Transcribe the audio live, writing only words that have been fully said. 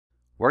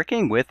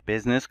Working with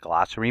Business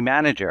Glossary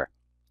Manager.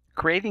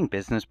 Creating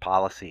business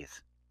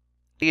policies.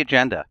 The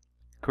agenda.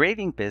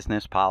 Creating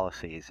business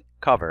policies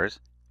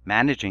covers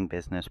managing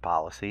business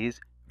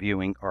policies,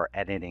 viewing or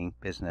editing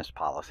business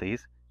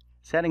policies,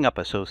 setting up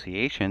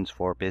associations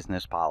for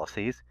business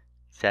policies,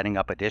 setting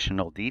up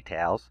additional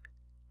details,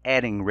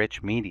 adding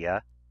rich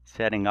media,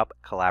 setting up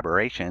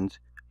collaborations,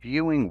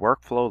 viewing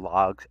workflow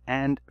logs,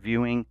 and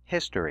viewing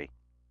history.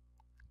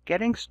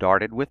 Getting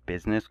started with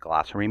Business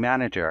Glossary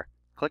Manager.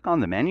 Click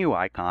on the menu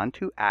icon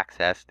to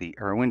access the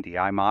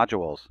Irwin-DI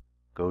modules.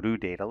 Go to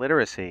Data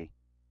Literacy.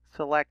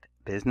 Select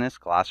Business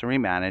Glossary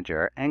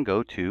Manager and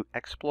go to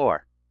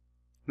Explore.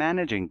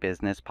 Managing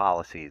Business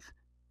Policies.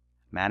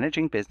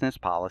 Managing business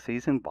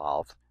policies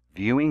involves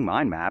viewing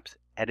mind maps,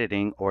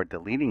 editing or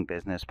deleting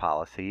business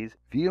policies,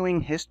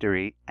 viewing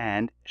history,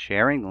 and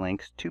sharing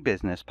links to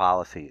business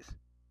policies.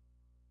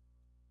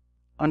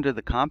 Under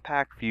the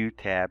Compact View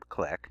tab,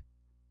 click.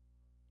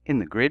 In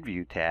the Grid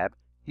View tab,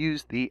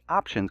 use the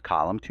Options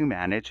column to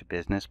manage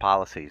business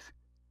policies.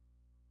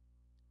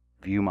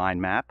 View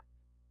mind map,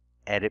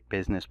 edit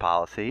business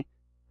policy,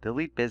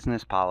 delete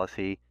business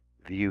policy,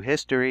 view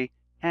history,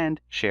 and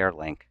share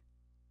link.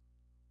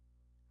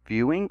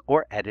 Viewing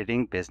or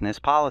editing business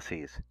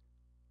policies.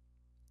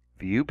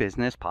 View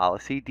business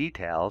policy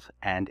details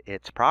and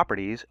its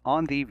properties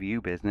on the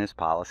View Business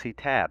Policy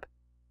tab.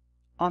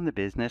 On the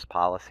Business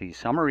Policy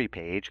Summary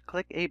page,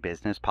 click a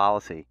business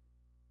policy.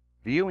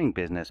 Viewing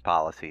business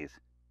policies.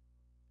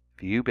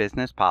 View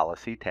Business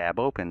Policy tab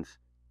opens.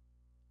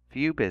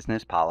 View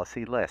Business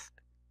Policy List.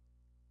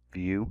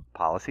 View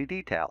Policy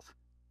Details.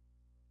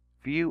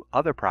 View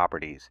Other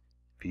Properties.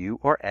 View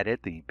or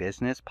edit the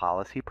business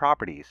policy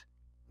properties.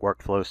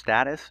 Workflow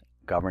status,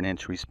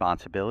 governance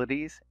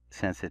responsibilities,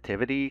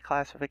 sensitivity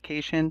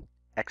classification,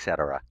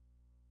 etc.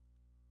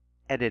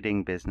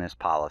 Editing business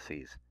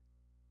policies.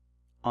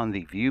 On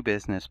the View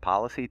Business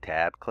Policy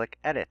tab, click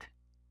Edit.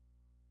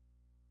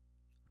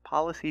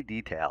 Policy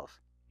Details.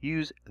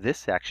 Use this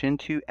section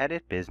to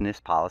edit business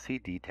policy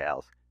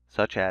details,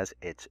 such as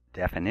its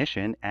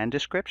definition and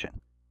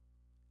description.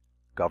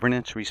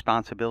 Governance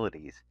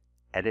Responsibilities.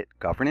 Edit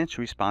Governance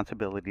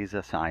Responsibilities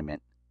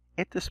assignment.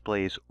 It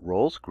displays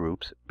roles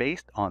groups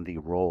based on the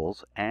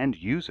roles and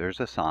users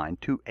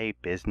assigned to a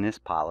business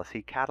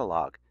policy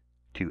catalog.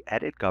 To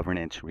edit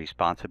governance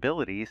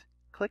responsibilities,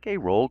 click a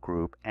role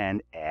group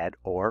and add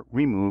or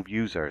remove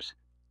users.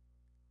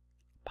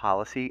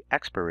 Policy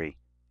Expiry.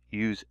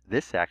 Use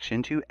this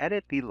section to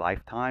edit the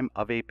lifetime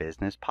of a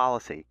business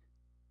policy.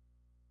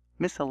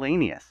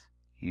 Miscellaneous.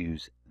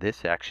 Use this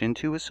section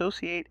to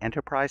associate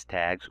enterprise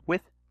tags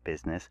with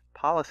business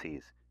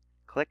policies.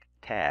 Click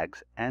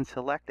Tags and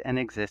select an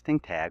existing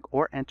tag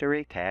or enter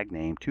a tag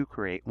name to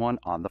create one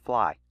on the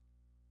fly.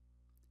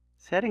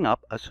 Setting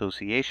up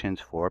associations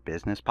for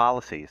business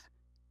policies.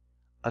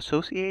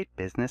 Associate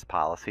business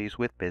policies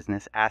with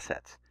business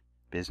assets,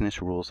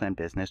 business rules and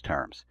business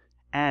terms,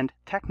 and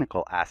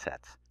technical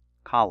assets,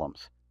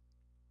 columns.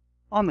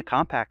 On the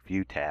Compact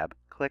View tab,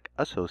 click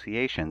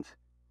Associations.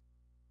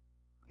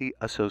 The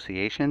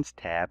Associations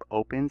tab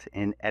opens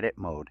in edit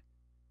mode.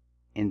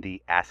 In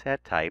the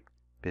Asset Type,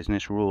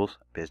 Business Rules,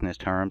 Business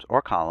Terms,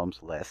 or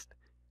Columns list,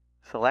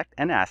 select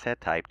an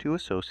asset type to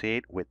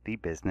associate with the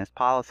business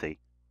policy.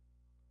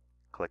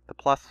 Click the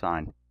plus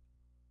sign.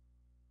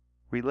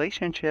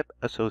 Relationship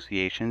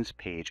Associations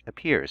page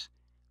appears.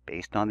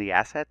 Based on the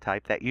asset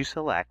type that you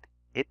select,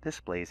 it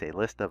displays a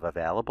list of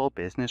available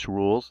business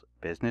rules,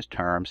 business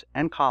terms,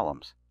 and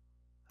columns.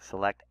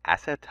 Select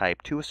Asset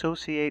Type to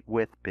associate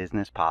with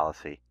business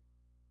policy.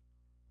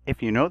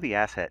 If you know the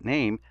asset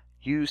name,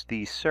 use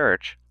the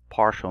Search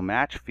Partial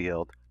Match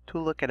field to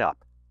look it up.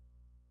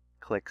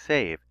 Click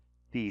Save.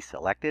 The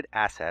selected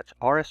assets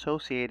are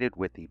associated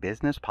with the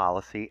business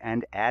policy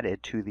and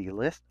added to the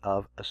list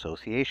of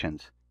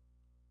associations.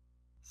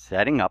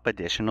 Setting up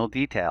additional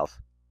details.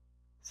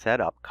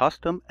 Set up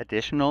custom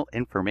additional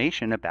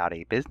information about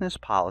a business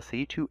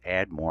policy to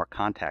add more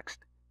context.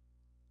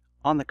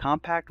 On the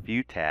Compact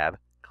View tab,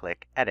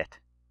 click Edit.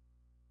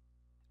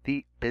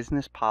 The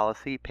Business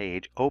Policy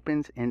page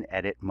opens in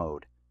edit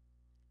mode.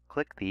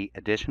 Click the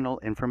Additional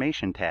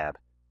Information tab.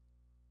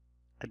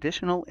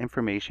 Additional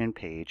Information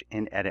page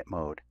in edit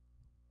mode.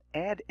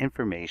 Add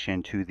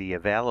information to the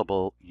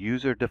available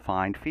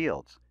user-defined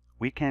fields.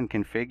 We can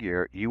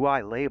configure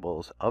UI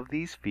labels of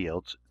these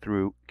fields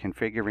through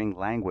configuring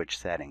language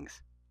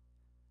settings.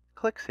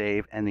 Click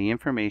Save and the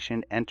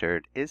information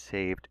entered is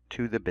saved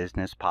to the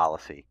business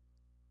policy.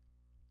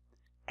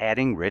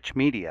 Adding rich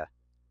media.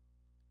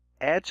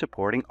 Add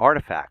supporting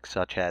artifacts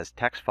such as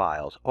text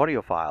files,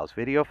 audio files,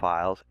 video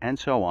files, and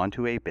so on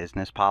to a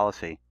business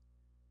policy.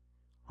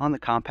 On the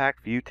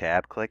Compact View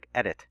tab, click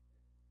Edit.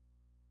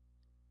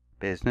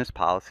 Business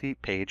Policy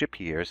page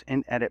appears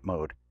in edit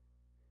mode.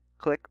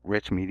 Click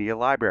Rich Media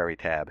Library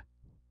tab.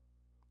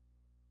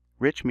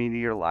 Rich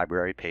Media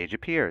Library page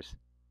appears.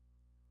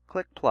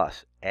 Click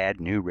plus,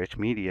 Add New Rich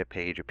Media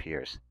page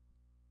appears.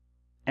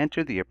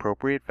 Enter the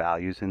appropriate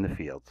values in the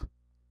fields.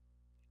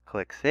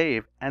 Click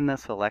Save, and the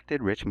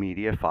selected rich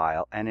media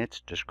file and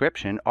its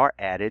description are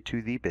added to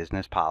the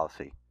business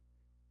policy.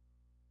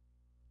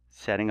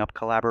 Setting up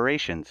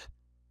collaborations.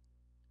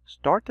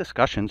 Start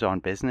discussions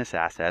on business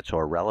assets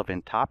or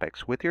relevant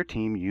topics with your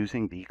team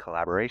using the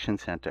Collaboration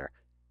Center.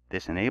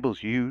 This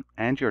enables you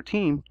and your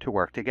team to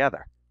work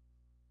together.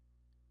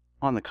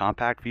 On the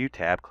Compact View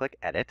tab, click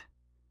Edit.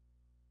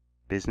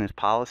 Business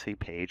Policy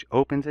page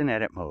opens in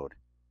Edit mode.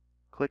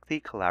 Click the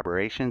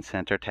Collaboration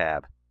Center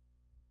tab.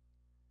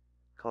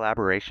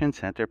 Collaboration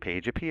Center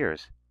page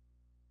appears.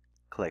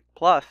 Click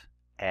plus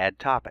Add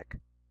Topic.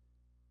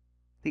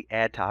 The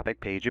Add Topic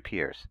page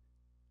appears.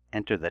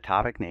 Enter the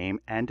topic name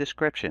and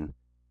description.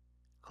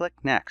 Click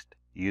Next.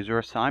 User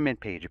Assignment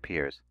page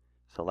appears.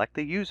 Select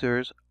the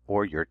users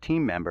or your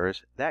team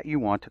members that you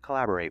want to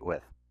collaborate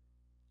with.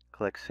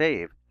 Click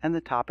Save, and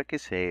the topic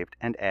is saved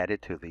and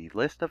added to the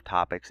list of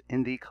topics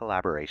in the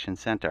Collaboration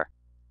Center.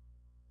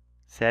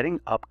 Setting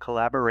up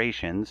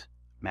collaborations,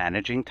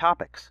 managing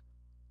topics.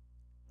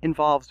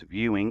 Involves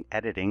viewing,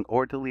 editing,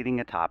 or deleting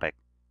a topic,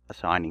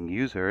 assigning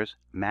users,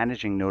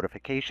 managing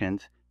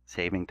notifications,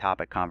 saving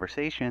topic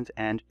conversations,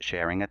 and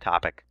sharing a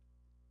topic.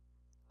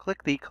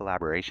 Click the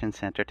Collaboration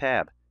Center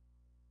tab.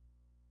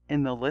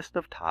 In the list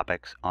of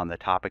topics on the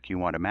topic you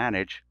want to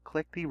manage,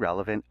 click the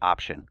relevant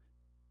option.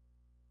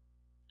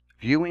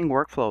 Viewing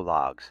workflow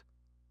logs.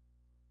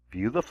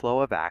 View the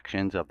flow of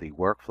actions of the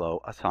workflow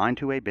assigned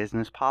to a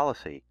business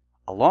policy.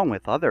 Along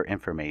with other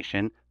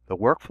information, the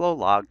workflow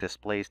log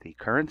displays the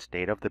current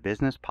state of the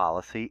business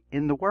policy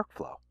in the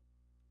workflow.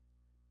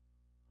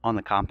 On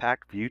the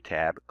Compact View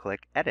tab,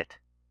 click Edit.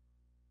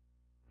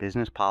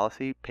 Business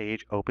Policy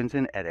page opens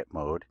in Edit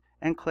mode,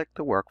 and click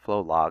the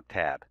Workflow Log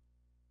tab.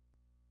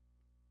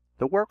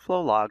 The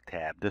Workflow Log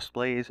tab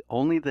displays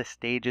only the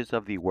stages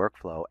of the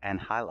workflow and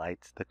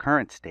highlights the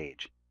current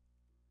stage.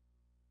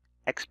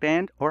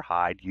 Expand or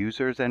hide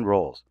users and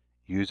roles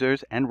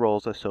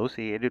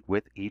associated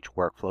with each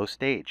workflow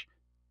stage.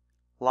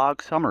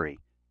 Log Summary.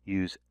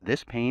 Use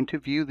this pane to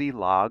view the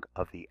log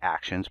of the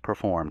actions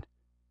performed.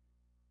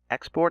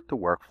 Export the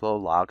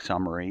workflow log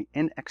summary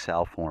in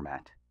Excel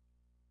format.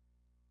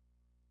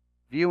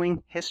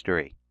 Viewing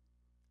History.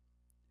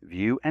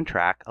 View and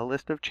track a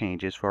list of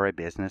changes for a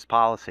business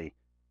policy.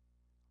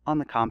 On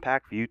the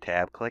Compact View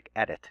tab, click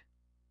Edit.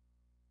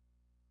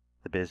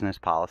 The Business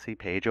Policy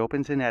page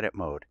opens in Edit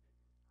mode.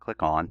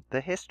 Click on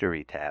the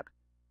History tab.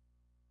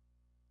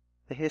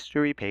 The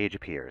History page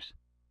appears.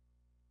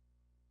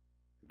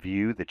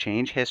 View the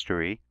change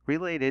history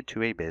related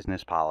to a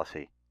business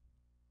policy.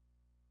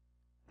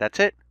 That's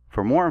it.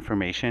 For more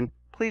information,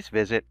 please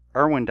visit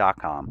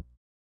irwin.com.